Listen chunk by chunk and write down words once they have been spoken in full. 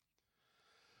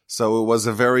So it was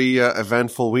a very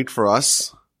eventful week for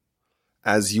us.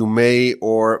 As you may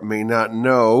or may not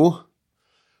know,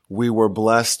 we were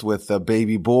blessed with a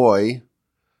baby boy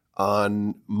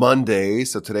on Monday.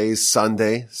 So today's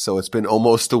Sunday. So it's been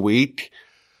almost a week.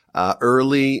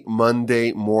 Early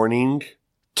Monday morning,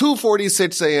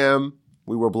 2:46 a.m.,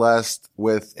 we were blessed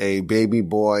with a baby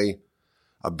boy,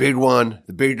 a big one,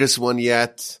 the biggest one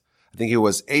yet. I think it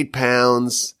was 8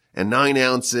 pounds and 9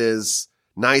 ounces,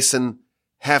 nice and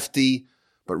hefty,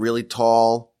 but really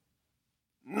tall.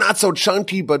 Not so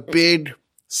chunky, but big,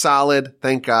 solid,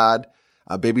 thank God.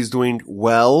 Baby's doing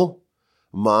well.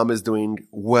 Mom is doing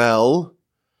well.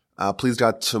 Please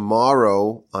God,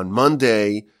 tomorrow on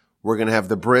Monday, we're going to have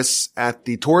the bris at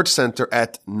the Torch Center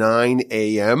at 9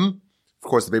 a.m. Of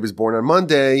course, the baby's born on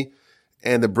Monday,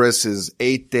 and the bris is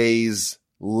 8 days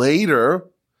later.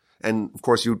 And of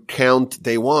course, you count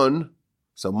day one.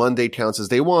 So Monday counts as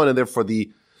day one, and therefore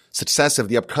the successive,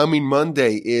 the upcoming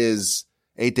Monday is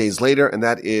 8 days later, and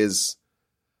that is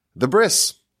the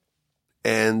bris.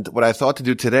 And what I thought to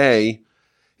do today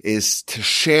is to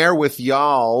share with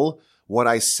y'all what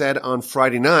I said on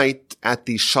Friday night at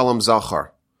the Shalom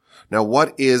Zachar. Now,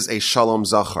 what is a Shalom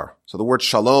Zachar? So the word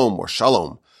shalom or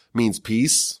shalom means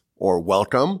peace or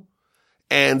welcome,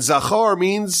 and Zachar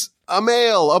means a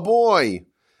male, a boy.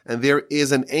 And there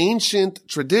is an ancient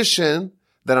tradition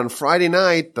that on Friday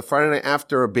night, the Friday night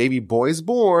after a baby boy is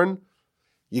born,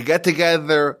 you get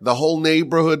together, the whole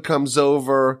neighborhood comes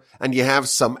over, and you have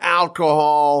some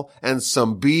alcohol and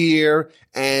some beer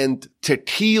and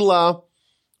tequila.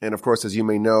 And of course, as you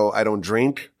may know, I don't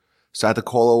drink. So I had to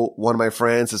call one of my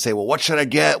friends to say, well, what should I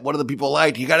get? What do the people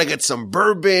like? You got to get some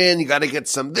bourbon. You got to get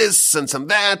some this and some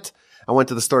that. I went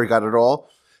to the store, got it all.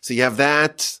 So you have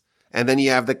that. And then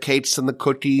you have the cakes and the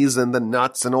cookies and the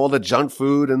nuts and all the junk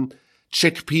food and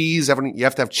chickpeas. You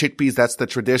have to have chickpeas. That's the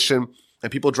tradition.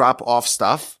 And people drop off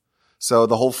stuff. So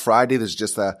the whole Friday, there's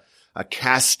just a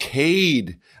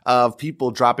cascade of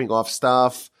people dropping off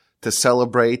stuff to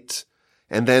celebrate.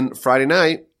 And then Friday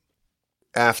night,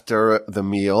 after the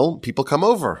meal, people come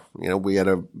over. You know, we had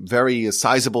a very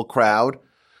sizable crowd,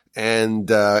 and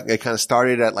it kind of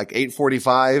started at like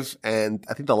 8:45, and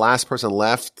I think the last person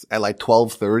left at like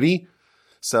 12:30.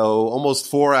 So almost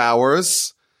 4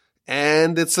 hours.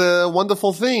 And it's a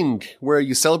wonderful thing where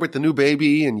you celebrate the new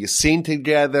baby and you sing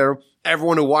together.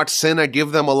 Everyone who watched sin, I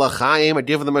give them a l'chaim, I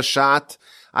give them a shot.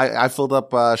 I filled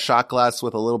up a shot glass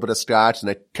with a little bit of scotch, and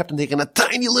I kept on taking a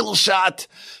tiny little shot.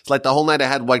 It's like the whole night I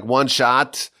had like one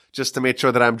shot just to make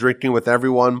sure that I'm drinking with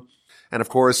everyone. And of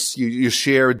course, you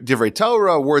share divrei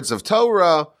Torah, words of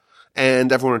Torah,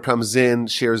 and everyone who comes in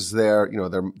shares their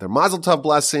mazel tov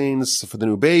blessings for the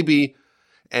new baby.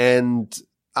 And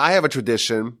I have a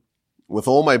tradition with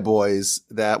all my boys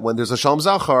that when there's a Shalom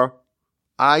Zachar,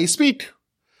 I speak.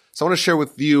 So I want to share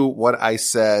with you what I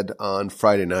said on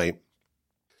Friday night.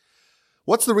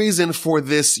 What's the reason for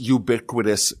this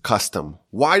ubiquitous custom?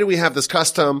 Why do we have this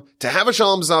custom to have a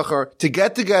Shalom Zachar, to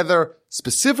get together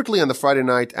specifically on the Friday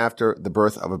night after the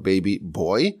birth of a baby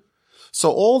boy? So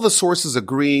all the sources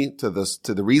agree to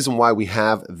the reason why we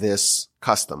have this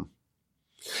custom.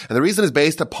 And the reason is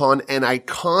based upon an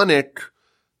iconic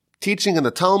teaching in the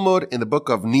Talmud in the book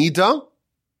of Nida.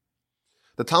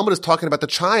 The Talmud is talking about the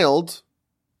child,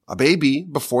 a baby,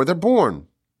 before they're born.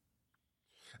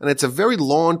 And it's a very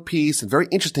long piece and very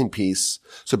interesting piece.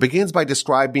 So it begins by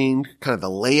describing kind of the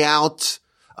layout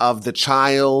of the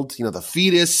child, the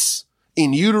fetus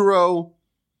in utero,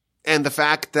 and the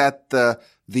fact that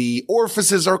the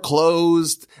orifices are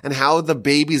closed and how the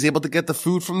baby is able to get the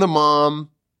food from the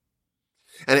mom.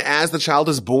 And as the child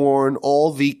is born,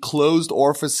 all the closed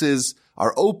orifices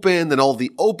are opened and all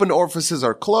the open orifices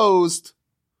are closed.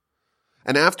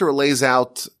 And after it lays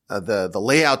out the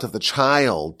layout of the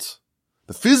child,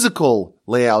 the physical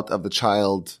layout of the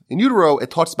child in utero, it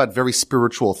talks about very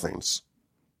spiritual things.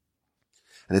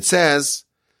 And it says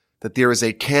that there is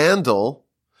a candle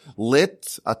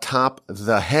lit atop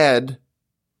the head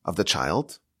of the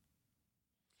child.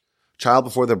 Child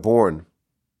before they're born,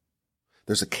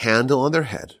 there's a candle on their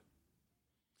head,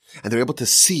 and they're able to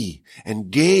see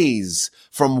and gaze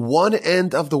from one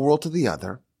end of the world to the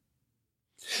other.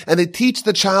 And they teach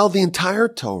the child the entire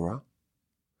Torah.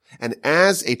 And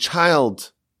as a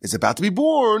child is about to be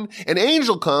born, an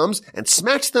angel comes and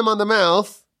smacks them on the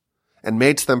mouth and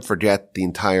makes them forget the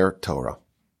entire Torah.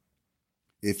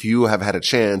 If you have had a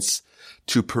chance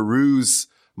to peruse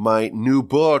my new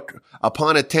book,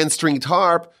 Upon a 10-Stringed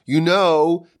Harp, you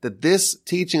know that this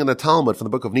teaching in the Talmud from the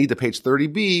book of Nida, page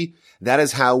 30b, that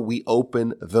is how we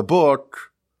open the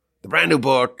book, the brand new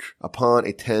book, Upon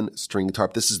a 10-Stringed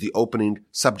Harp. This is the opening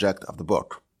subject of the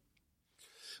book.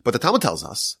 But the Talmud tells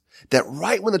us that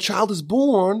right when the child is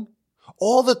born,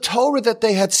 all the Torah that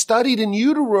they had studied in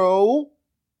utero,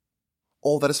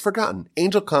 all that is forgotten.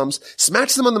 Angel comes,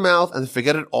 smacks them on the mouth, and they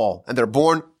forget it all. And they're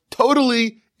born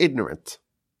totally ignorant.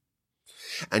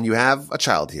 And you have a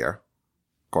child here,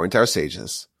 according to our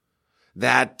sages,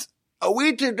 that a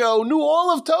week ago knew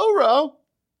all of Torah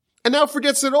and now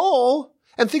forgets it all.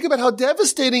 And think about how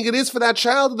devastating it is for that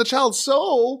child and the child's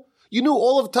soul. You knew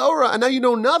all of Torah and now you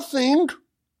know nothing.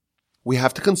 We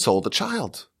have to console the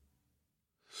child.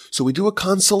 So we do a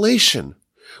consolation.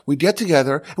 We get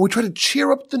together and we try to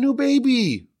cheer up the new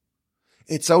baby.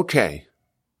 It's okay.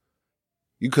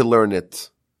 You could learn it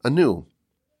anew.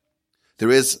 There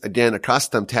is, again, a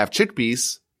custom to have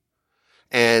chickpeas.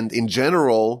 And in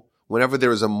general, whenever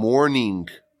there is a mourning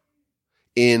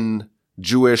in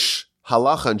Jewish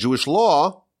halacha and Jewish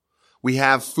law, we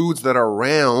have foods that are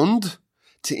round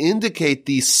to indicate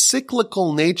the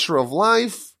cyclical nature of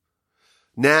life.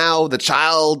 Now the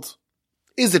child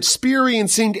is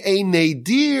experiencing a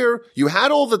nadir. You had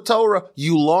all the Torah,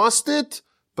 you lost it,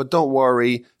 but don't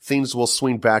worry, things will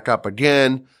swing back up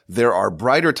again. There are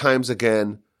brighter times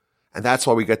again, and that's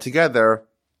why we get together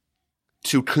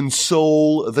to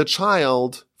console the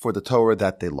child for the Torah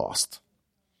that they lost.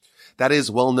 That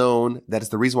is well known. That is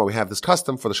the reason why we have this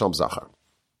custom for the Shalom Zachar.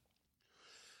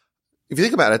 If you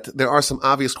think about it, there are some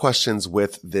obvious questions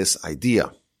with this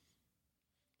idea.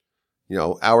 You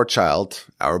know, our child,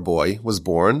 our boy, was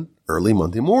born early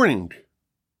Monday morning.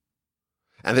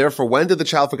 And therefore, when did the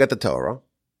child forget the Torah?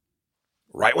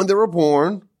 Right when they were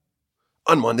born,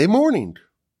 on Monday morning.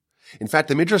 In fact,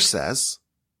 the Midrash says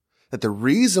that the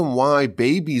reason why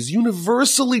babies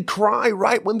universally cry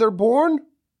right when they're born,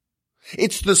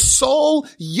 it's the soul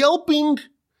yelping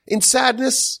in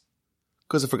sadness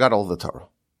because they forgot all of the Torah.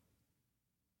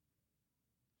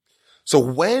 So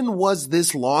when was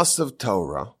this loss of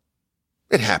Torah?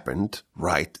 It happened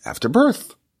right after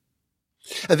birth.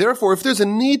 And therefore, if there's a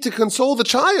need to console the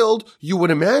child, you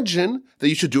would imagine that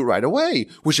you should do it right away.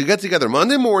 We should get together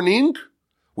Monday morning.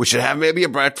 We should have maybe a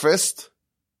breakfast.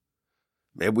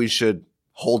 Maybe we should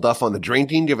hold off on the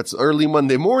drinking if it's early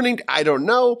Monday morning. I don't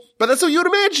know. But that's what you would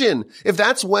imagine. If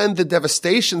that's when the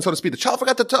devastation, so to speak, the child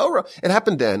forgot the Torah, it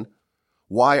happened then.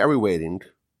 Why are we waiting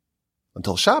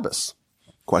until Shabbos?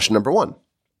 Question number one.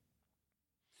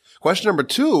 Question number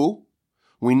two,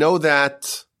 we know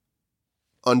that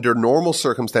under normal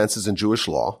circumstances in Jewish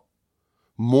law,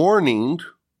 mourning,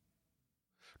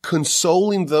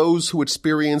 consoling those who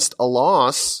experienced a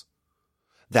loss,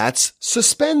 that's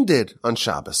suspended on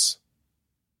Shabbos.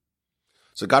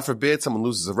 So God forbid someone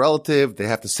loses a relative, they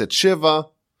have to sit Shiva,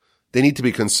 they need to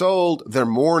be consoled, they're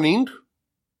mourning.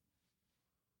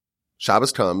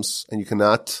 Shabbos comes and you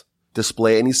cannot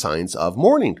display any signs of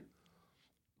mourning.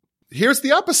 Here's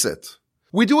the opposite.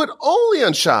 We do it only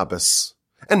on Shabbos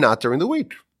and not during the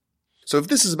week. So if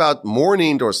this is about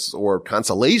mourning or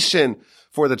consolation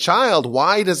for the child,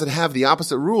 why does it have the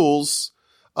opposite rules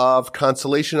of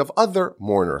consolation of other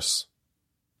mourners?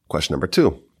 Question number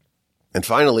two. And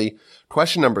finally,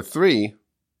 question number three,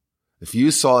 if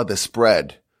you saw the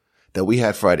spread that we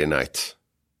had Friday night,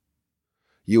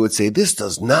 you would say, this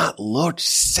does not look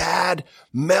sad,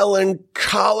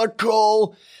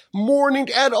 melancholical, mourning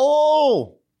at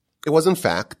all. It was, in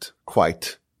fact,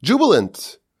 quite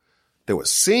jubilant. There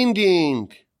was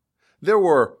singing. There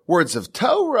were words of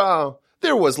Torah.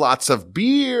 There was lots of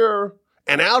beer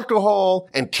and alcohol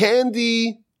and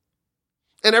candy.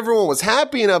 And everyone was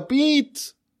happy and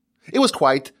upbeat. It was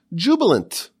quite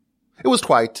jubilant. It was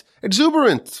quite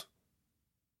exuberant.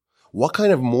 What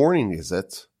kind of mourning is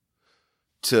it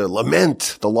to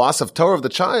lament the loss of Torah of the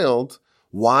child?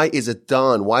 Why is it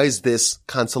done? Why is this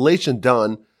consolation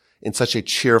done in such a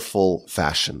cheerful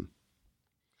fashion?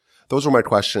 Those were my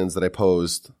questions that I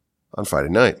posed on Friday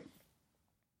night.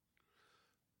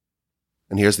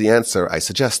 And here's the answer I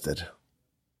suggested.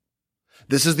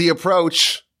 This is the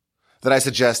approach that I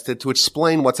suggested to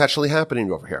explain what's actually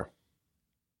happening over here.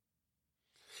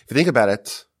 If you think about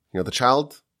it, the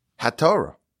child had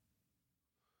Torah.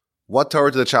 What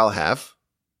Torah did the child have?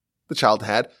 The child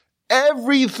had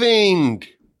everything.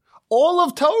 All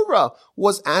of Torah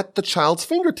was at the child's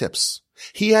fingertips.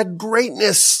 He had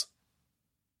greatness,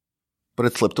 but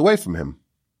it slipped away from him.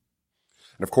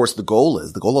 And of course, the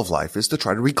goal of life is to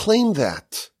try to reclaim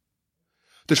that,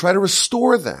 to try to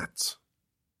restore that.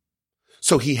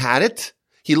 So he had it,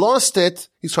 he lost it,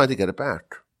 he's trying to get it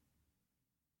back.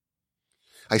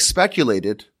 I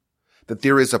speculated that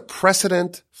there is a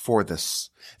precedent for this.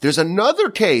 There's another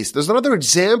case, there's another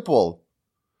example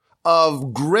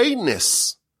of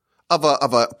greatness, of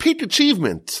a peak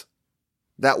achievement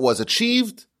that was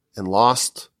achieved and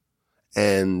lost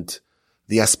And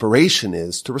the aspiration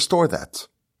is to restore that.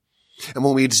 And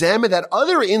when we examine that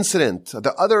other incident,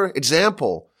 the other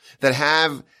example that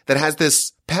has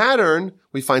this pattern,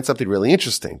 we find something really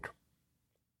interesting.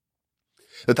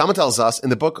 The Talmud tells us in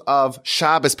the book of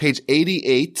Shabbos, page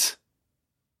 88a,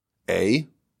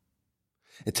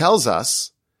 it tells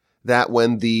us that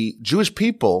when the Jewish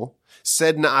people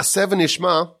said, Na'aseh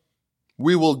v'nishma,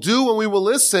 we will do and we will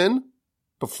listen,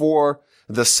 before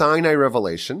the Sinai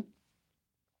revelation,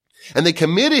 and they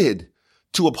committed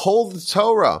to uphold the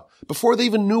Torah before they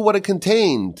even knew what it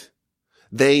contained.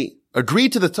 They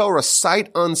agreed to the Torah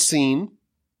sight unseen.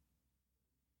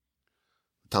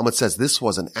 The Talmud says this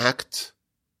was an act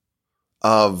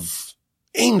of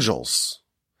angels.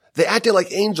 They acted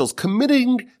like angels,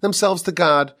 committing themselves to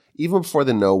God even before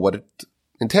they know what it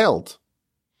entailed.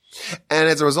 And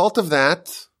as a result of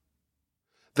that,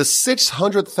 the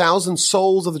 600,000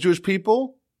 souls of the Jewish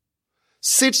people,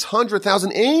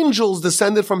 600,000 angels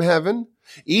descended from heaven.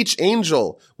 Each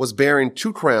angel was bearing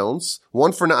 2 crowns,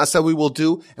 one for Na'aseh we will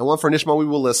do, and one for Nishma we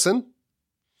will listen.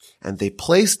 And they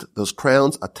placed those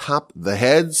crowns atop the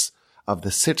heads of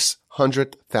the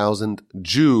 600,000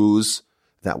 Jews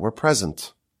that were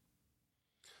present.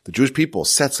 The Jewish people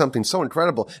said something so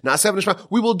incredible. Na'aseh v'nishma,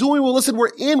 we will do, we will listen,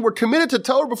 we're committed to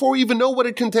Torah before we even know what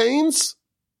it contains.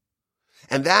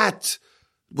 And that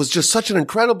was just such an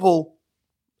incredible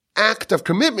act of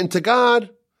commitment to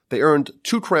God. They earned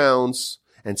 2 crowns,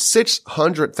 and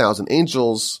 600,000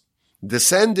 angels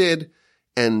descended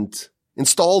and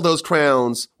installed those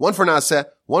crowns, one for Na'aseh,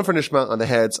 one for Nishma, on the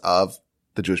heads of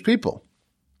the Jewish people.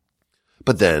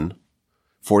 But then,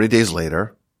 40 days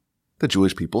later, the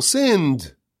Jewish people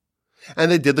sinned, and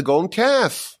they did the golden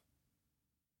calf.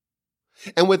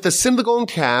 And with the sin of the golden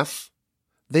calf,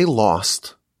 they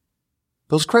lost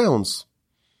those crowns.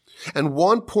 And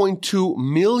 1.2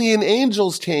 million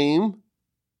angels came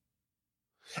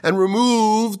and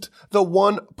removed the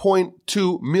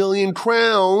 1.2 million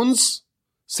crowns,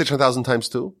 600,000 times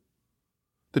 2.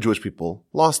 The Jewish people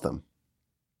lost them.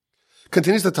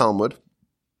 Continues the Talmud,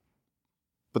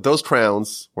 but those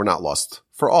crowns were not lost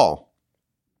for all.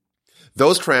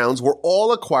 Those crowns were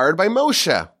all acquired by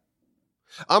Moshe.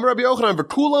 Amar Rabbi Yochanan,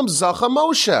 v'kulam zacha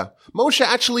Moshe. Moshe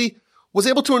actually was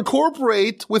able to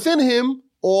incorporate within him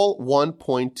all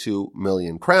 1.2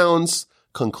 million crowns.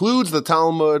 Concludes the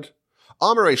Talmud,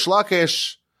 Amar Reish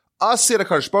Lakish, Asir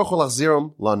HaKadosh Baruch Hu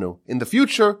lachziram lanu. In the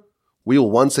future, we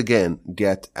will once again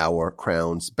get our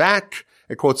crowns back.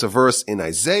 It quotes a verse in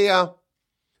Isaiah,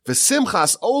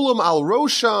 V'simchas olam al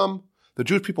rosham. The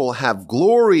Jewish people will have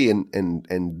glory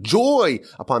and joy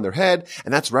upon their head,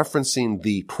 and that's referencing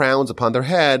the crowns upon their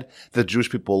head the Jewish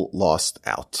people lost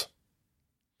out.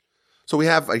 So we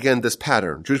have, again, this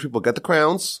pattern. Jewish people get the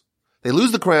crowns. They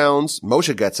lose the crowns.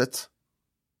 Moshe gets it.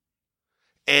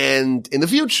 And in the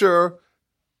future,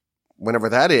 whenever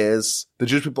that is, the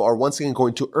Jewish people are once again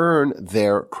going to earn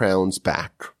their crowns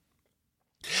back.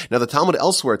 Now, the Talmud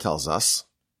elsewhere tells us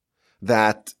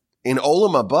that in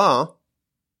Olam Haba,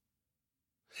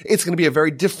 it's going to be a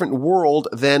very different world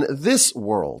than this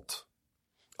world.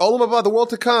 Olam Haba, the world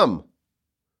to come.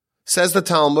 Says the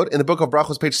Talmud in the book of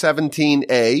Brachos, page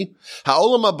 17a,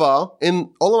 Ha'olam haba, in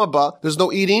Olam Haba, there's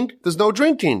no eating, there's no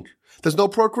drinking, there's no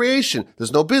procreation,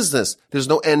 there's no business, there's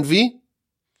no envy,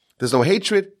 there's no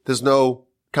hatred, there's no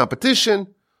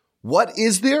competition. What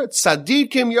is there?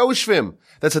 Tzadikim yoshvim.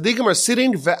 The tzadikim are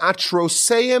sitting,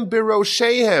 ve'atroseim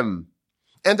biroshehem,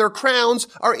 and their crowns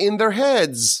are in their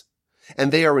heads,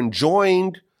 and they are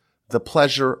enjoying the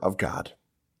pleasure of God.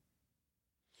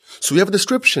 So we have a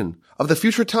description of the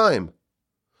future time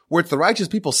where it's the righteous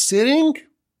people sitting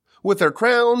with their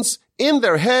crowns in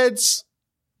their heads.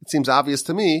 It seems obvious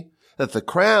to me that the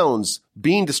crowns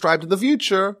being described in the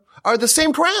future are the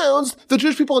same crowns the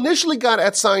Jewish people initially got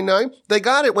at Sinai. They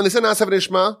got it when they said Na'aseh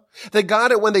v'nishma. They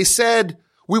got it when they said,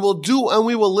 we will do and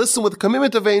we will listen with the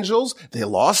commitment of angels. They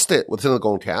lost it with the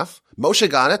golden calf. Moshe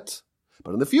got it.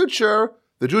 But in the future,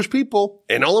 the Jewish people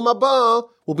in Olam Haba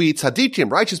will be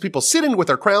tzaddikim, righteous people sitting with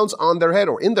their crowns on their head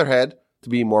or in their head, to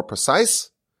be more precise,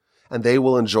 and they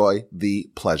will enjoy the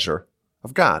pleasure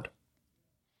of God.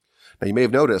 Now, you may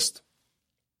have noticed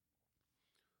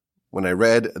when I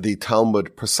read the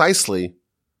Talmud precisely,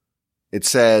 it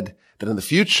said that in the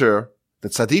future, the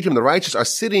tzaddikim, the righteous, are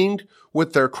sitting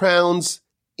with their crowns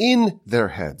in their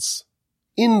heads.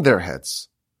 In their heads.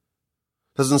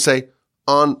 It doesn't say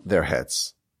on their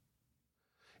heads.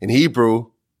 In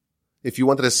Hebrew, if you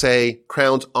wanted to say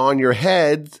crowns on your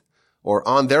head or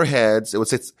on their heads, it would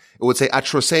say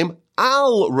atroseim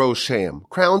al roshem,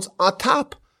 crowns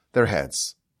atop their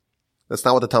heads. That's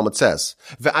not what the Talmud says.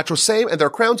 Ve'atroseim, and their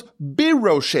crowns,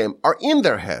 biroshem, are in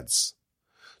their heads.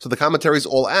 So the commentaries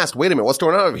all ask, wait a minute, what's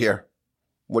going on over here?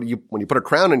 When you put a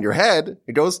crown in your head,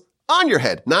 it goes on your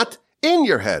head, not in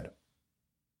your head.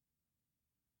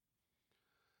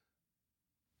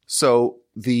 So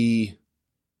the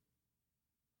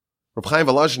Reb Chaim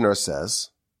Volozhiner says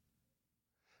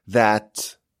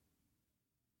that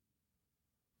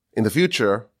in the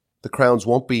future, the crowns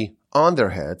won't be on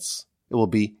their heads. It will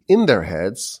be in their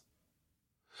heads.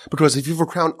 Because if you have a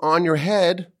crown on your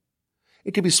head,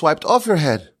 it could be swiped off your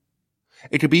head.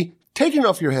 It could be taken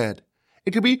off your head.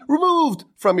 It could be removed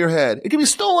from your head. It could be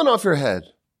stolen off your head.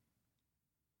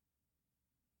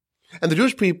 And the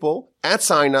Jewish people at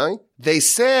Sinai, they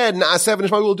said, Na'aseh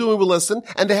v'nishma, we will do and we will listen,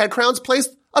 and they had crowns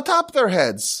placed atop their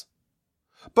heads.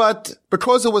 But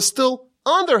because it was still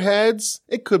on their heads,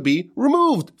 it could be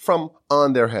removed from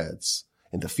on their heads.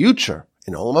 In the future,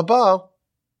 in Olam Haba,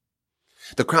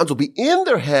 the crowns will be in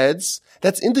their heads.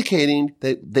 That's indicating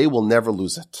that they will never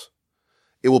lose it.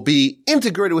 It will be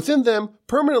integrated within them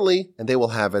permanently, and they will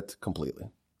have it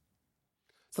completely.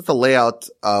 So that's the layout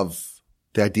of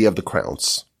the idea of the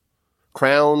crowns.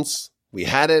 Crowns, we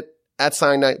had it at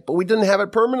Sinai, but we didn't have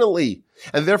it permanently,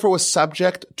 and therefore was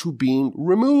subject to being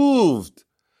removed.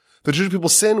 The Jewish people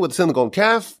sin with the sin of the golden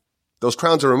calf. Those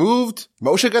crowns are removed.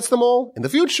 Moshe gets them all. In the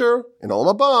future, in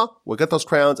Olam Haba, we'll get those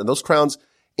crowns, and those crowns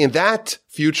in that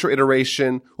future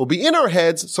iteration will be in our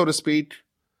heads, so to speak.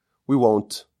 We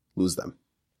won't lose them.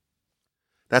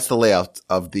 That's the layout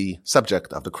of the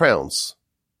subject of the crowns.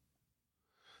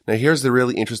 Now here's the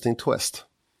really interesting twist.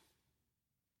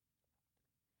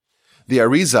 The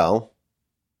Arizal,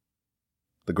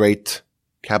 the great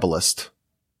Kabbalist,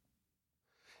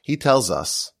 he tells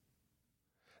us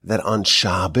that on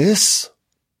Shabbos,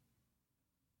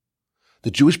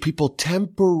 the Jewish people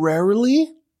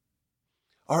temporarily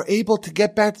are able to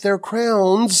get back their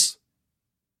crowns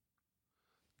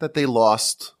that they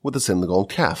lost with the sin of the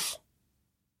golden calf.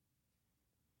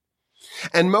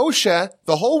 And Moshe,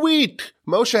 the whole week,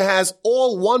 Moshe has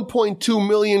all 1.2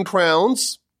 million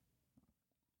crowns,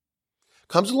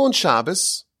 comes along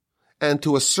Shabbos, and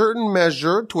to a certain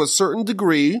measure, to a certain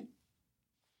degree,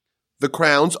 the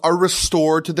crowns are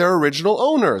restored to their original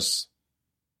owners.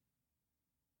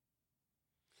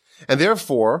 And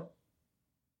therefore,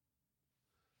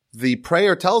 the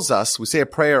prayer tells us, we say a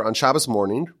prayer on Shabbos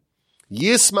morning,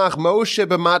 Yismach Moshe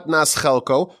b'matnas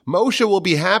chelko, Moshe will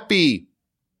be happy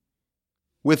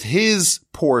with his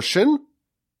portion.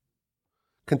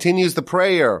 Continues the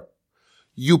prayer,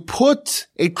 you put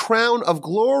a crown of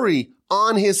glory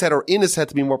on his head, or in his head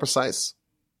to be more precise.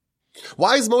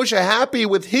 Why is Moshe happy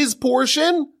with his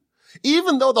portion?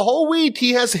 Even though the whole week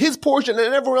he has his portion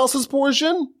and everyone else's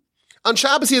portion. On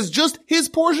Shabbos he has just his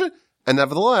portion. And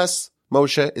nevertheless,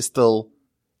 Moshe is still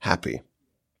happy.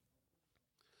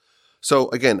 So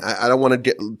again, I don't want to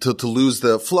get to lose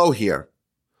the flow here.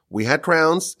 We had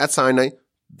crowns at Sinai.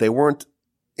 They weren't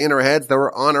in our heads. They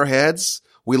were on our heads.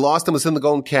 We lost them within the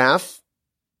golden calf.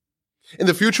 In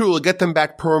the future, we'll get them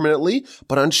back permanently.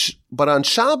 But on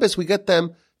Shabbos, we get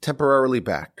them temporarily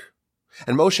back.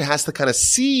 And Moshe has to kind of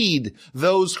cede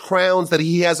those crowns that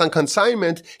he has on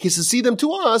consignment. He has to cede them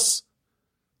to us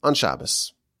on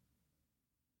Shabbos.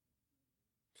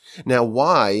 Now,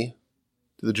 why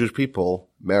do the Jewish people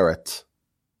merit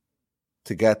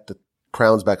to get the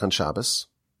crowns back on Shabbos?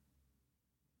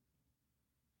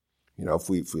 You know, if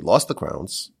we lost the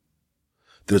crowns,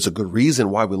 there's a good reason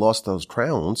why we lost those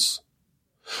crowns.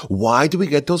 Why do we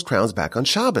get those crowns back on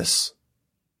Shabbos?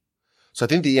 So I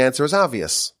think the answer is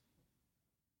obvious.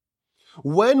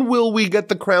 When will we get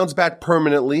the crowns back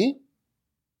permanently?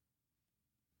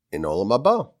 In Olam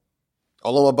Haba.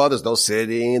 Olam Haba, there's no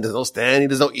sitting, there's no standing,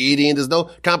 there's no eating, there's no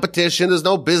competition, there's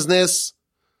no business.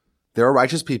 There are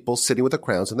righteous people sitting with the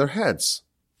crowns in their heads.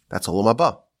 That's Olam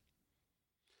Haba.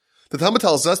 The Talmud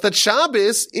tells us that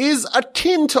Shabbos is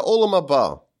akin to Olam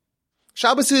Haba.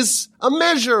 Shabbos is a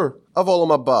measure of Olam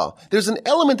Haba. There's an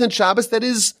element in Shabbos that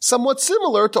is somewhat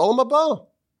similar to Olam Haba.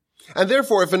 And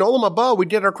therefore, if in Olam Haba we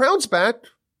get our crowns back,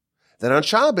 then on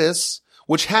Shabbos,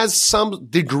 which has some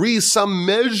degree, some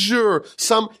measure,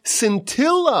 some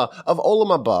scintilla of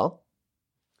Olam Haba,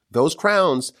 those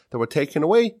crowns that were taken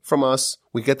away from us,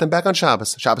 we get them back on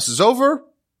Shabbos. Shabbos is over.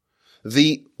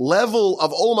 The level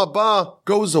of Olam Haba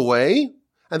goes away,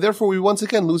 and therefore we once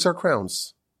again lose our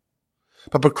crowns.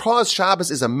 But because Shabbos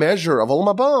is a measure of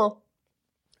Olam Haba,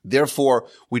 therefore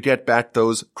we get back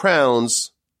those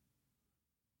crowns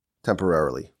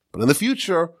temporarily. But in the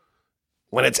future,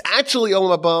 when it's actually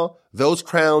Olam Haba, those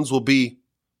crowns will be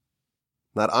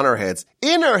not on our heads,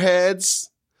 in our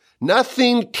heads,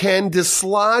 Nothing can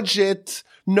dislodge it.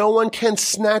 No one can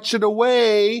snatch it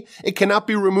away. It cannot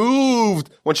be removed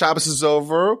when Shabbos is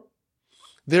over.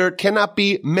 There cannot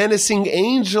be menacing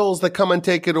angels that come and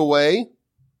take it away.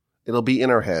 It'll be in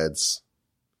our heads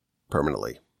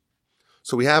permanently.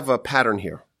 So we have a pattern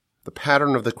here, the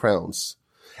pattern of the crowns.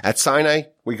 At Sinai,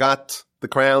 we got the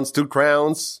crowns, 2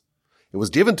 crowns. It was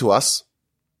given to us.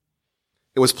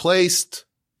 It was placed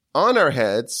on our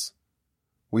heads.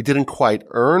 We didn't quite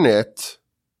earn it.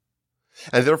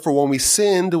 And therefore, when we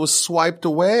sinned, it was swiped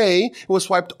away. It was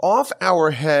swiped off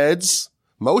our heads.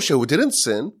 Moshe, who didn't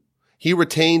sin, he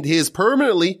retained his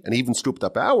permanently and even scooped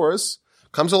up ours.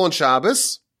 Comes on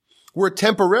Shabbos. We're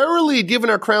temporarily given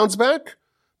our crowns back.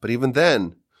 But even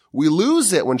then, we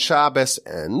lose it when Shabbos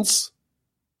ends.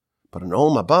 But in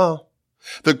Olam Haba,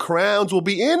 the crowns will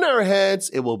be in our heads.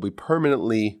 It will be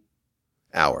permanently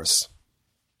ours.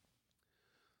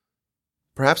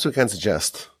 Perhaps we can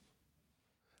suggest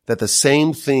that the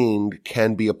same thing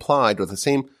can be applied, or the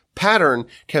same pattern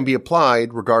can be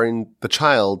applied regarding the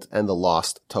child and the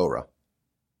lost Torah.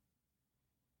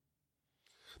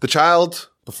 The child,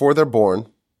 before they're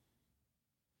born,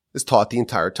 is taught the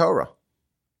entire Torah.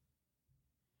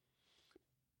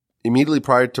 Immediately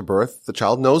prior to birth, the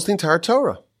child knows the entire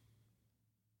Torah,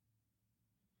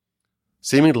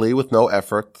 seemingly with no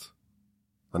effort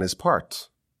on his part.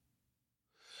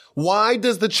 Why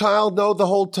does the child know the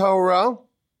whole Torah?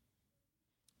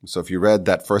 So if you read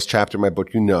that first chapter in my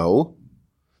book, you know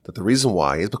that the reason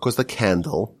why is because the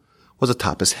candle was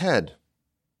atop his head.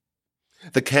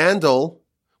 The candle,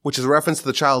 which is a reference to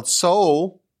the child's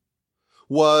soul,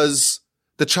 was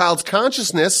the child's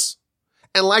consciousness,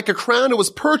 and like a crown, it was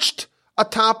perched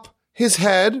atop his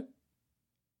head.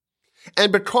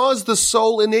 And because the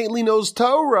soul innately knows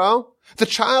Torah, the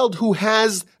child who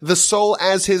has the soul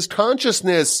as his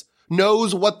consciousness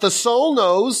knows what the soul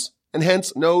knows, and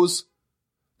hence knows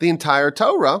the entire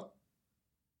Torah.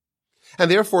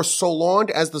 And therefore, so long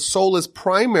as the soul is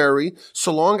primary,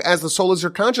 so long as the soul is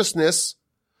your consciousness,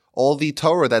 all the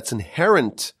Torah that's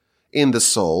inherent in the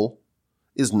soul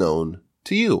is known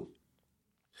to you.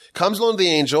 Comes along the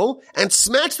angel and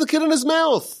smacks the kid in his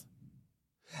mouth.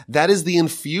 That is the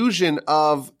infusion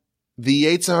of the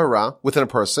Yetzer Hara within a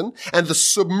person and the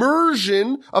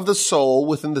submersion of the soul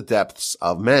within the depths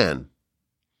of man.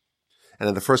 And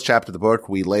in the first chapter of the book,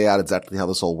 we lay out exactly how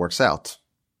the soul works out.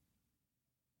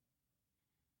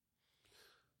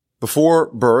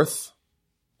 Before birth,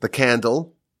 the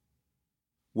candle,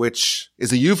 which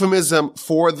is a euphemism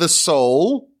for the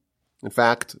soul. In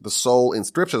fact, the soul in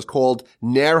Scripture is called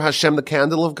Ner Hashem, the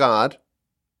candle of God.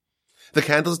 The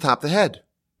candle is atop the head.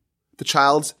 The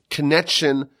child's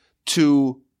connection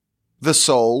to the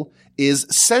soul is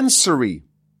sensory.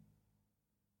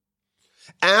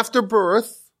 After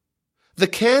birth, the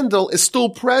candle is still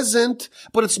present,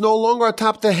 but it's no longer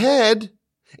atop the head.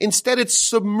 Instead, it's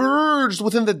submerged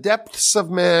within the depths of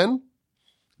man.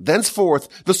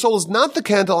 Thenceforth, the soul is not the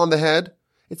candle on the head.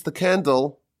 It's the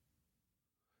candle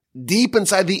deep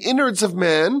inside the innards of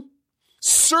man,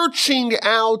 searching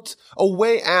out a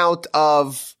way out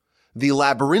of the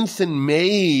labyrinthine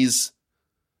maze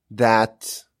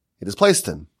that it is placed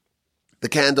in. The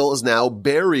candle is now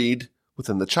buried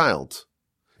within the child.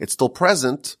 It's still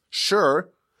present, sure,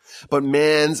 but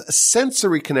man's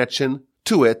sensory connection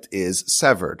to it is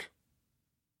severed.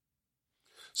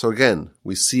 So again,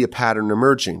 we see a pattern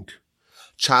emerging.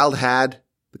 Child had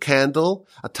the candle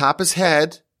atop his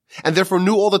head and therefore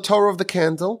knew all the Torah of the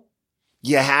candle.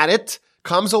 You had it,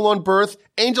 comes along birth,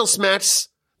 angel smacks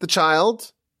the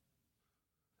child,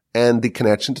 and the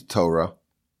connection to Torah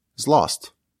is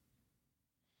lost.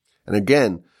 And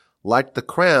again, like the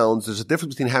crowns, there's a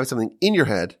difference between having something in your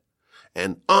head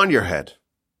and on your head.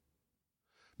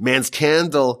 Man's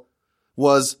candle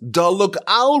was daluk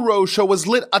al rosho, was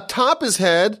lit atop his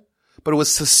head, but it was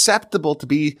susceptible to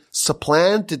be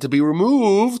supplanted, to be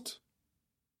removed.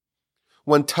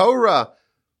 When Torah,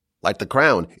 like the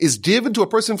crown, is given to a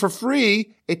person for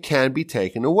free, it can be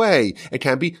taken away. It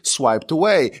can be swiped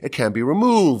away. It can be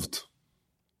removed.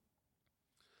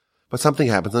 But something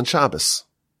happens on Shabbos.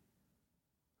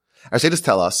 Our sages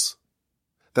tell us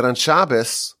that on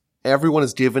Shabbos, everyone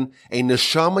is given a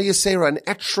neshama yesera, an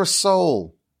extra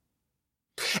soul.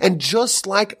 And just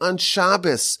like on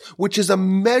Shabbos, which is a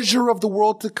measure of the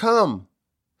world to come,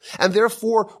 and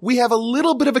therefore we have a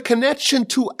little bit of a connection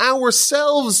to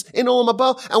ourselves in Olam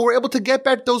Haba, and we're able to get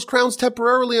back those crowns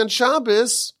temporarily on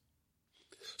Shabbos,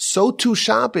 so too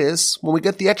Shabbos, when we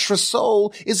get the extra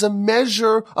soul, is a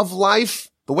measure of life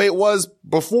the way it was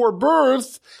before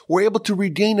birth. We're able to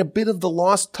regain a bit of the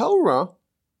lost Torah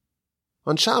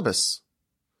on Shabbos.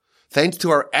 thanks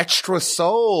to our extra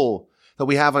soul that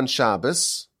we have on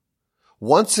Shabbos,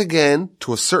 once again,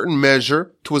 to a certain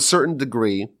measure, to a certain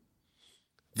degree,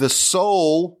 the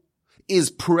soul is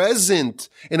present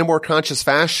in a more conscious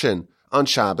fashion on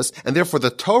Shabbos, and therefore the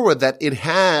Torah that it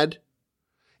had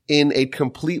in a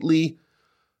completely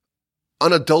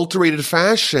unadulterated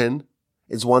fashion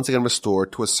is once again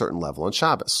restored to a certain level on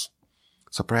Shabbos.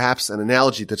 So perhaps an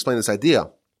analogy to explain this idea.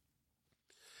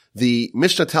 The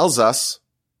Mishnah tells us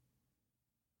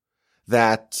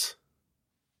that,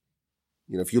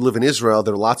 if you live in Israel,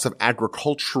 there are lots of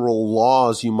agricultural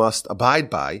laws you must abide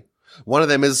by. One of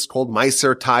them is called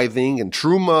Meiser tithing and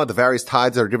Truma, the various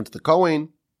tithes that are given to the Kohen.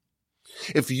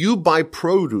 If you buy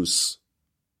produce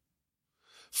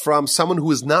from someone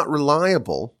who is not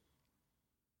reliable,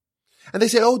 and they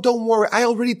say, oh, don't worry, I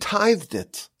already tithed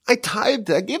it. I tithed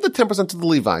it. I gave the 10% to the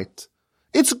Levite.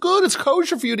 It's good. It's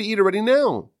kosher for you to eat already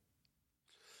now.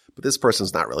 But this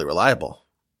person's not really reliable.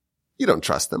 You don't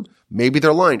trust them. Maybe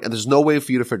they're lying, and there's no way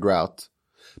for you to figure out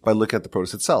by looking at the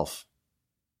produce itself.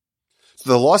 So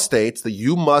the law states that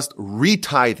you must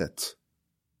retithe it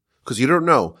because you don't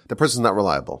know. The person's not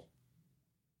reliable.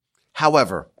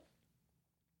 However,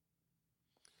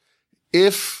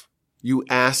 if you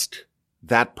ask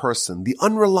that person, the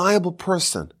unreliable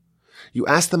person, you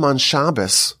ask them on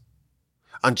Shabbos,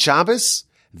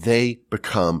 they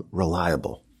become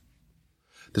reliable.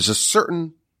 There's a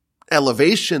certain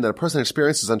elevation that a person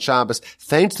experiences on Shabbos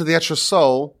thanks to the extra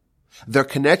soul. Their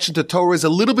connection to Torah is a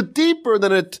little bit deeper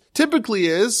than it typically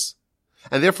is,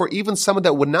 and therefore even someone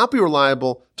that would not be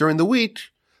reliable during the week,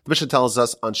 the Mishnah tells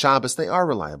us on Shabbos they are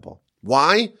reliable.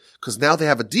 Why? Because now they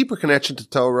have a deeper connection to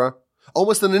Torah,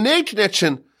 almost an innate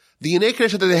connection. The innate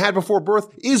connection that they had before birth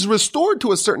is restored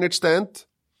to a certain extent,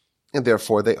 and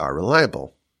therefore they are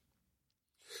reliable.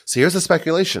 So here's the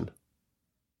speculation.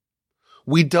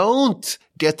 We don't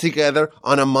get together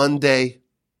on a Monday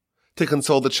to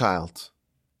console the child.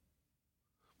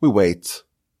 We wait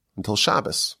until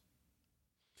Shabbos.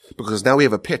 Because now we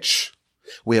have a pitch.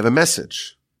 We have a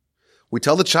message. We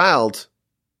tell the child,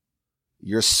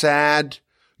 you're sad,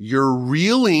 you're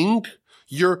reeling,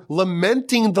 you're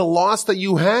lamenting the loss that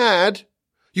you had.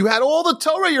 You had all the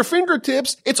Torah at your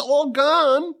fingertips. It's all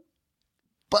gone.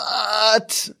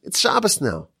 But it's Shabbos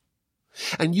now.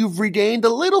 And you've regained a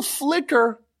little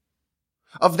flicker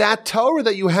of that Torah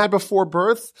that you had before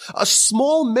birth. A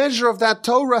small measure of that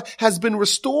Torah has been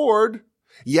restored.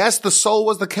 Yes, the soul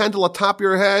was the candle atop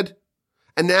your head,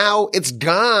 and now it's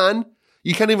gone.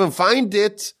 You can't even find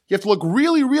it. You have to look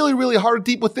really, really, really hard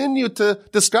deep within you to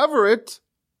discover it.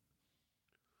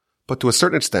 But to a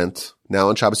certain extent, now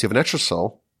on Shabbos you have an extra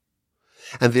soul,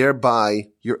 and thereby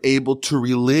you're able to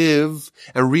relive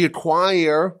and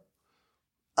reacquire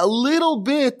a little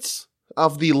bit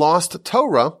of the lost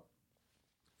Torah,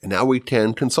 and now we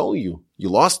can console you. You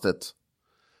lost it,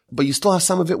 but you still have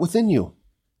some of it within you.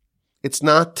 It's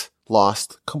not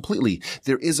lost completely.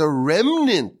 There is a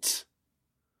remnant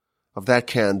of that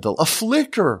candle, a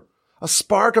flicker, a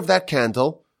spark of that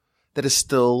candle that is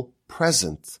still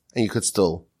present and you could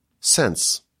still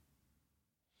sense.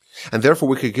 And therefore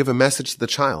we could give a message to the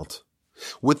child.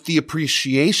 With the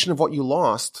appreciation of what you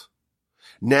lost,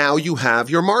 now you have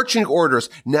your marching orders.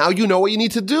 Now you know what you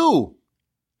need to do.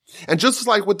 And just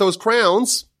like with those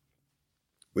crowns,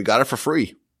 we got it for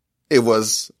free. It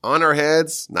was on our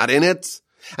heads, not in it,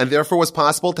 and therefore was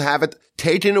possible to have it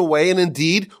taken away, and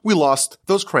indeed, we lost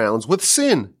those crowns with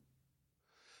sin.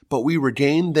 But we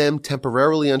regained them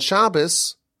temporarily on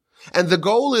Shabbos, and the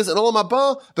goal is, in Olam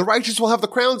Haba, the righteous will have the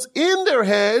crowns in their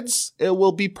heads. It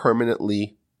will be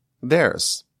permanently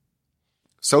theirs.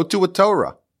 So too with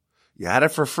Torah. You had it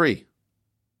for free.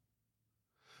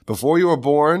 Before you were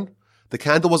born, the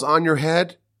candle was on your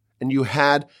head, and you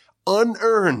had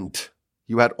unearned.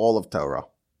 You had all of Torah.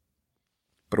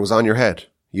 But it was on your head.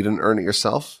 You didn't earn it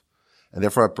yourself. And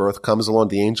therefore at birth comes along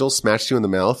the angel, smashed you in the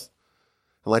mouth.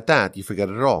 And like that, you forget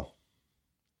it all.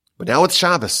 But now it's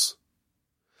Shabbos.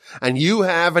 And you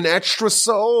have an extra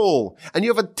soul. And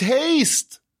you have a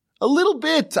taste, a little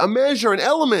bit, a measure, an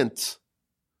element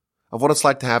of what it's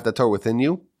like to have that Torah within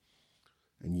you.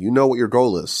 And you know what your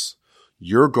goal is.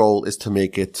 Your goal is to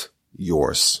make it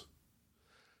yours.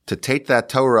 To take that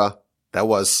Torah that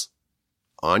was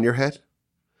on your head,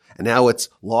 and now it's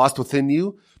lost within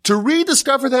you, to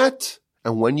rediscover that.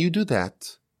 And when you do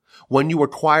that, when you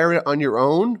acquire it on your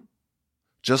own,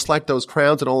 just like those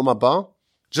crowns in Olam Haba,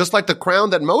 just like the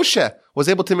crown that Moshe was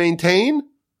able to maintain,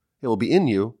 it will be in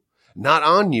you, not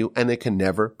on you, and it can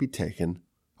never be taken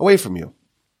away from you.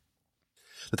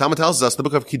 The Talmud tells us, the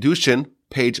book of Kiddushin,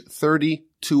 page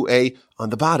 32a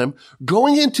on the bottom,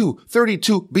 going into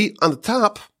 32b on the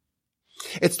top,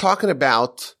 It's talking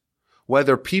about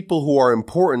whether people who are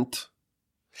important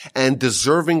and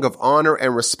deserving of honor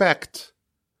and respect,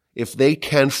 if they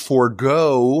can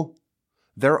forego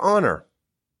their honor.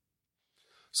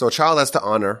 So a child has to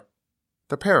honor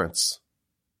their parents.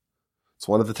 It's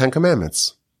one of the 10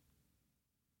 Commandments.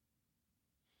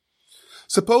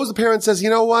 Suppose the parent says, you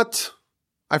know what?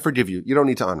 I forgive you. You don't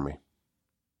need to honor me.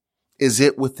 Is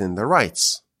it within their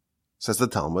rights? Says the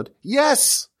Talmud.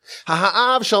 Yes. If a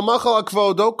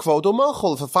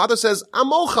father says, I'm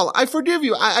mochel, I forgive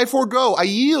you, I forego, I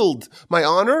yield my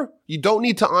honor, you don't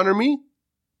need to honor me.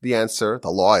 The answer, the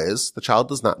law is, the child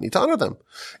does not need to honor them.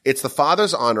 It's the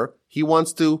father's honor. He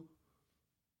wants to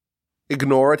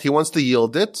ignore it. He wants to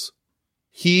yield it.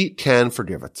 He can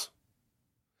forgive it.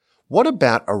 What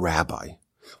about a rabbi?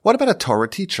 What about a Torah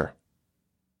teacher?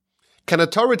 Can a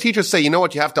Torah teacher say, you know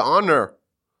what, you have to honor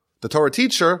the Torah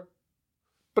teacher,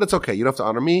 but it's okay. You don't have to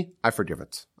honor me. I forgive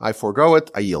it. I forego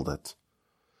it. I yield it.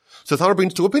 So the Talmud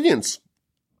brings two opinions.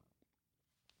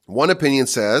 One opinion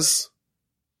says,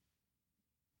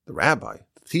 the rabbi,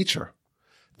 the teacher,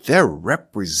 they're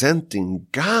representing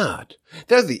God.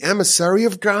 They're the emissary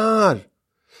of God.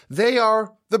 They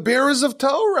are the bearers of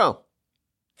Torah.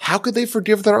 How could they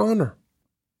forgive their honor?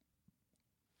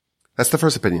 That's the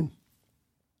first opinion.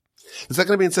 The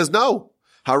second opinion says, no.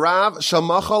 Harav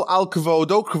shamachal al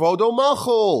kvodo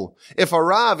machol. If a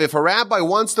rabbi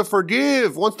wants to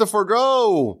forgive, wants to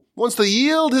forgo, wants to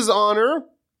yield his honor,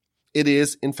 it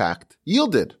is, in fact,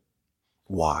 yielded.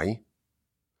 Why?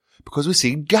 Because we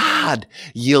see God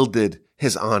yielded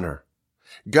his honor.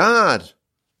 God,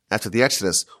 after the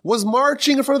Exodus, was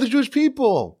marching in front of the Jewish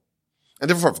people. And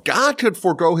therefore, if God could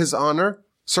forego his honor,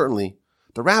 certainly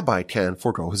the rabbi can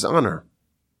forego his honor.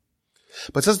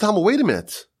 But says the Talmud, wait a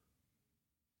minute.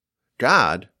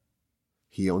 God,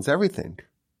 he owns everything.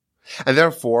 And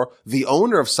therefore, the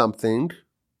owner of something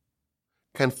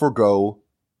can forego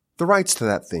the rights to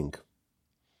that thing.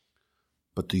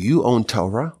 But do you own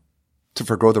Torah to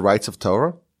forego the rights of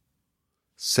Torah?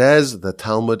 Says the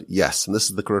Talmud, yes. And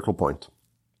this is the critical point.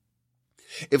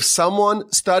 If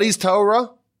someone studies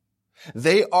Torah,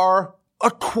 they are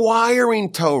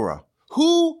acquiring Torah.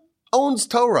 Who owns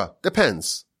Torah?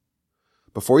 Depends.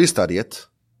 Before you study it,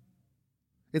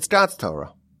 it's God's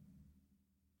Torah.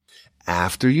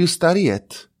 After you study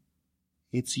it,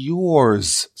 it's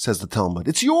yours, says the Talmud.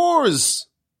 It's yours.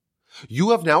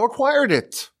 You have now acquired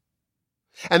it.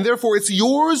 And therefore it's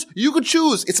yours. You could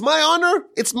choose. It's my honor.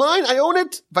 It's mine. I own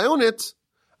it. If I own it,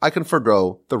 I can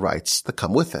forgo the rights that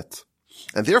come with it.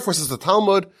 And therefore, says the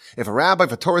Talmud, if a rabbi,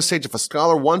 if a Torah sage, if a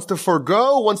scholar wants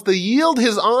to yield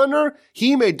his honor,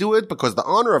 he may do it because the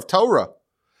honor of Torah,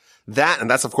 and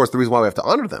that's of course the reason why we have to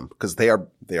honor them, because they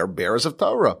are bearers of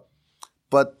Torah.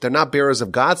 But they're not bearers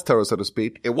of God's Torah, so to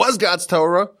speak. It was God's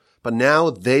Torah, but now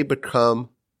they become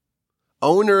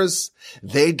owners.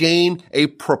 They gain a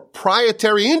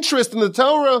proprietary interest in the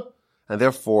Torah, and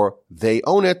therefore they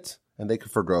own it, and they can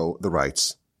forgo the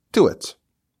rights to it.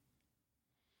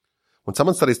 When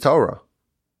someone studies Torah,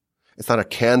 it's not a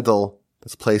candle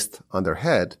that's placed on their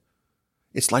head.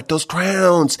 It's like those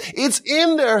crowns. It's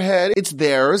in their head. It's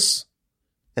theirs,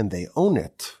 and they own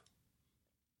it.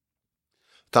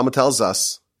 Talmud tells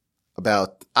us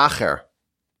about Acher.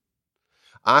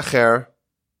 Acher,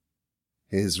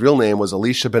 his real name was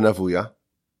Elisha ben Avuya,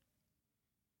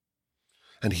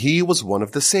 and he was one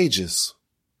of the sages.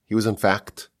 He was, in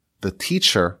fact, the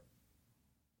teacher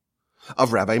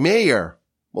of Rabbi Meir.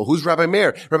 Well, who's Rabbi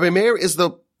Meir? Rabbi Meir is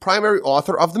the primary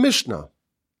author of the Mishnah.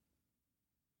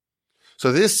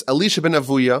 So this Elisha ben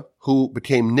Avuya, who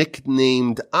became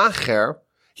nicknamed Acher,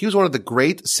 he was one of the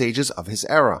great sages of his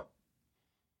era.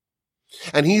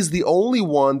 And he's the only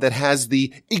one that has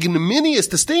the ignominious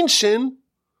distinction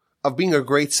of being a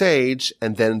great sage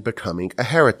and then becoming a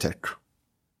heretic.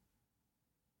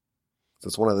 So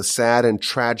it's one of the sad and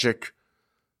tragic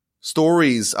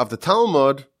stories of the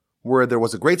Talmud where there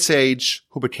was a great sage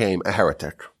who became a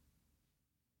heretic.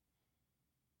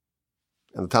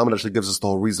 And the Talmud actually gives us the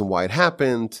whole reason why it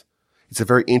happened. It's a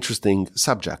very interesting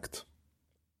subject.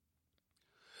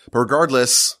 But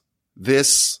regardless,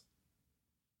 this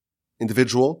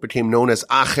individual became known as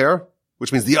Acher,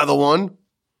 which means the other one.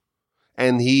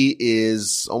 And he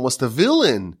is almost a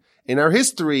villain in our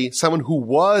history, someone who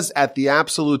was at the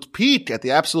absolute peak, at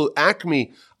the absolute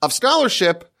acme of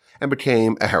scholarship and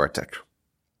became a heretic.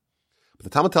 But the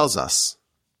Talmud tells us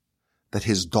that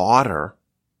his daughter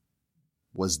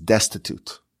was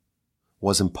destitute,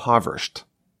 was impoverished.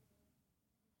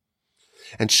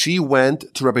 And she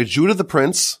went to Rabbi Judah the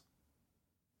Prince,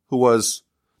 who was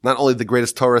not only the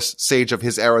greatest Torah sage of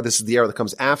his era, this is the era that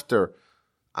comes after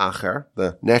Acher,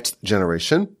 the next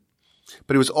generation,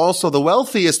 but he was also the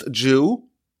wealthiest Jew,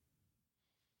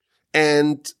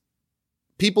 and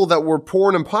people that were poor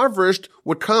and impoverished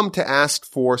would come to ask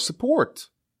for support.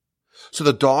 So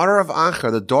the daughter of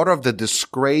Acher, the daughter of the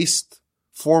disgraced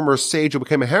former sage who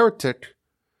became a heretic,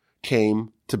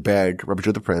 came to beg Rabbi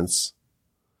Judah the Prince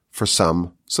for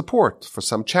some support, for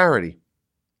some charity.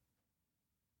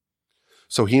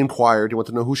 So he inquired, he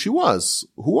wanted to know who she was.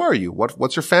 Who are you?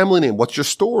 What's your family name? What's your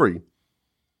story?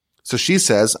 So she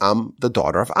says, I'm the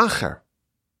daughter of Acher.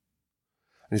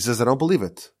 And he says, I don't believe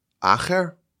it.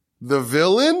 Acher? The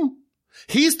villain?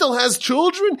 He still has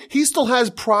children? He still has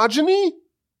progeny?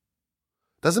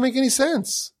 Doesn't make any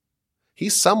sense.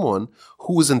 He's someone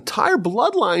whose entire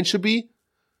bloodline should be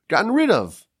gotten rid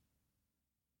of.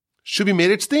 Should be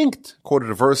made extinct. Quoted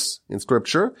a verse in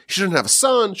scripture. He shouldn't have a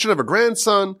son, shouldn't have a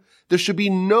grandson. There should be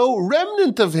no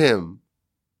remnant of him.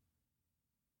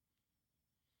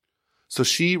 So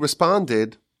she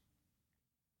responded,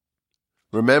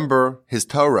 remember his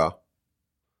Torah,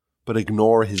 but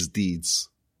ignore his deeds.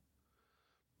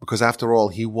 Because after all,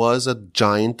 he was a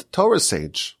giant Torah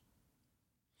sage.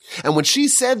 And when she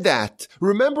said that,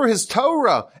 remember his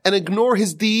Torah and ignore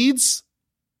his deeds,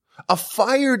 a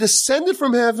fire descended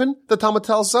from heaven, the Talmud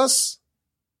tells us,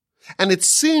 and it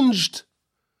singed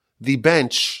the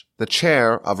bench, the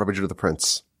chair of Rabbi Judah the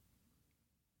Prince.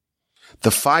 The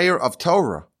fire of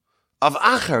Torah, of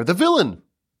Acher, the villain,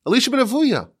 Elisha ben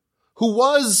Avuya, who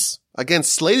was, again,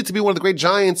 slated to be one of the great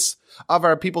giants of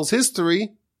our people's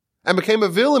history, and became a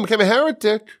villain, became a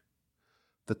heretic,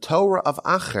 the Torah of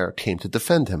Acher came to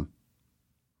defend him.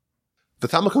 The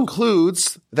Talmud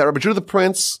concludes that Rabbi Judah the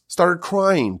Prince started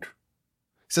crying.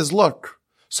 He says, look,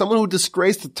 someone who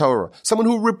disgraced the Torah, someone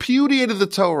who repudiated the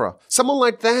Torah, someone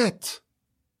like that,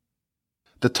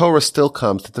 the Torah still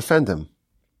comes to defend him.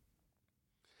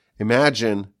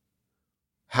 Imagine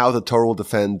how the Torah will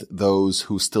defend those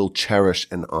who still cherish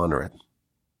and honor it.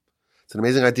 It's an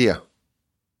amazing idea.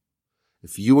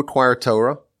 If you acquire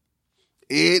Torah,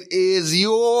 it is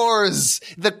yours.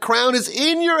 The crown is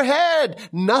in your head.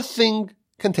 Nothing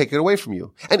can take it away from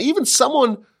you. And even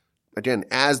someone, again,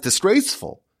 as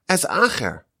disgraceful as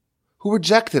Acher, who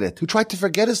rejected it, who tried to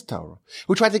forget his Torah,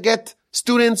 who tried to get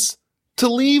students to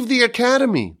leave the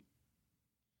academy.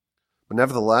 But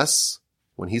nevertheless,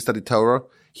 when he studied Torah,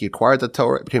 he acquired the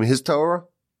Torah, it became his Torah.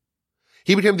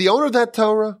 He became the owner of that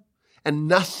Torah, and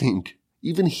nothing,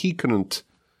 even he couldn't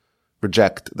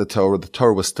reject the Torah. The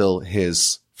Torah was still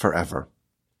his forever.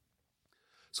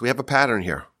 So we have a pattern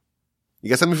here. You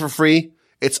get something for free,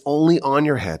 it's only on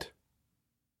your head.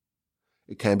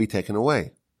 It can be taken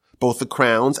away. Both the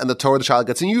crowns and the Torah the child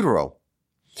gets in utero.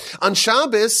 On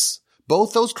Shabbos,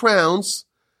 both those crowns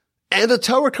and the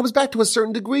Torah comes back to a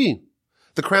certain degree.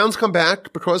 The crowns come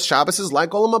back because Shabbos is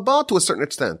like Olam Haba to a certain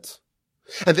extent.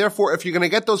 And therefore, if you're going to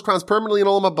get those crowns permanently in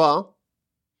Olam Haba,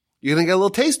 you're going to get a little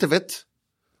taste of it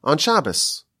on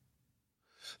Shabbos.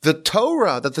 The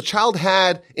Torah that the child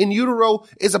had in utero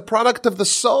is a product of the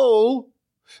soul.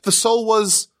 The soul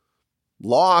was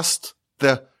lost.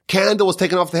 The candle was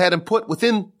taken off the head and put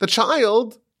within the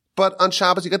child. But on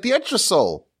Shabbos, you get the extra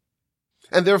soul.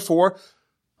 And therefore,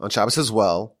 on Shabbos as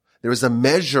well, there is a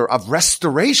measure of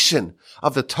restoration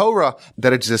of the Torah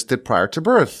that existed prior to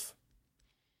birth.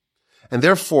 And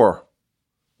therefore,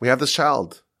 we have this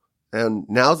child. And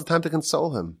now's the time to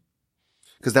console him.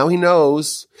 Because now he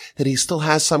knows that he still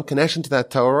has some connection to that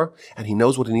Torah, and he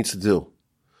knows what he needs to do.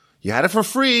 You had it for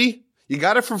free. You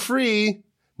got it for free.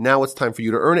 Now it's time for you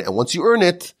to earn it. And once you earn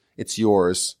it, it's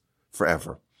yours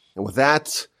forever. And with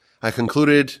that, I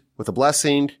concluded with a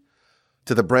blessing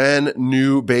to the brand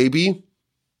new baby.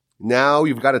 Now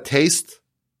you've got a taste,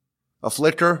 a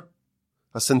flicker,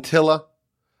 a scintilla,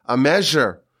 a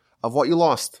measure of what you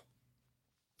lost.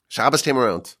 Shabbos came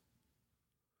around.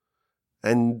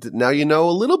 And now you know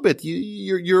a little bit.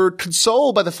 You're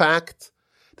consoled by the fact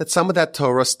that some of that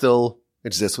Torah still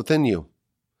exists within you.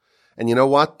 And you know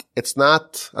what? It's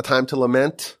not a time to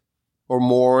lament or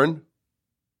mourn.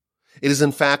 It is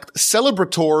in fact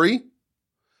celebratory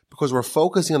because we're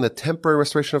focusing on the temporary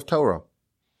restoration of Torah.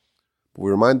 But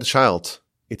we remind the child,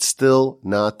 it's still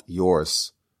not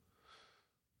yours.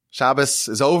 Shabbos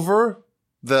is over.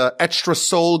 The extra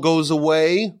soul goes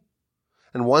away.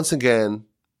 And once again,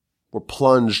 we're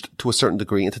plunged to a certain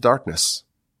degree into darkness.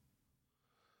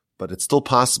 But it's still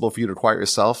possible for you to acquire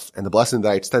yourself. And the blessing that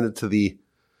I extended to the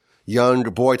young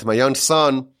boy, to my young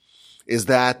son, is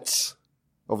that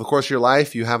over the course of your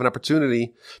life, you have an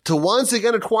opportunity to once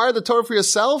again acquire the Torah for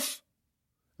yourself.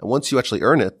 And once you actually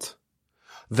earn it,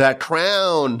 that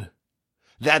crown,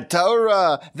 That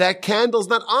Torah, that candle's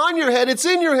not on your head, it's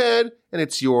in your head, and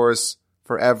it's yours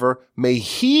forever. May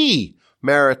he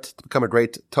merit to become a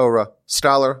great Torah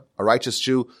scholar, a righteous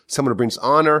Jew, someone who brings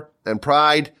honor and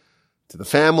pride to the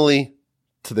family,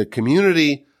 to the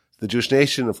community, to the Jewish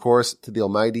nation, of course, to the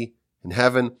Almighty in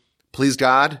heaven. Please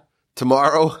God,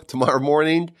 tomorrow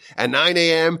morning at 9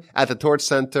 a.m. at the Torch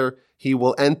Center, he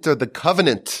will enter the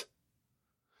covenant,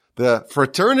 the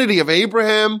fraternity of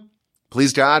Abraham.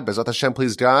 Please God, Bezat Hashem,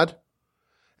 please God.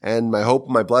 And my hope,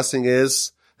 my blessing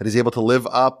is that he's able to live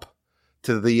up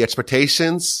to the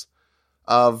expectations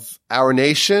of our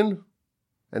nation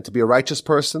and to be a righteous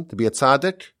person, to be a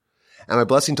tzaddik. And my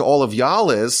blessing to all of y'all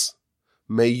is,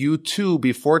 may you too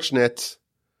be fortunate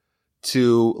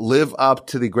to live up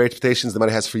to the great expectations the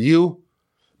Almighty has for you,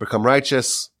 become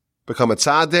righteous, become a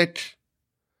tzaddik,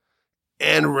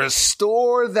 and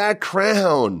restore that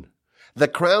crown. The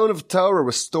crown of Torah,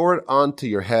 restore it onto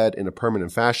your head in a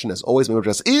permanent fashion. As always, my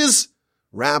address is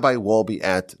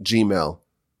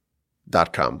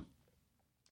rabbiwolbe@gmail.com.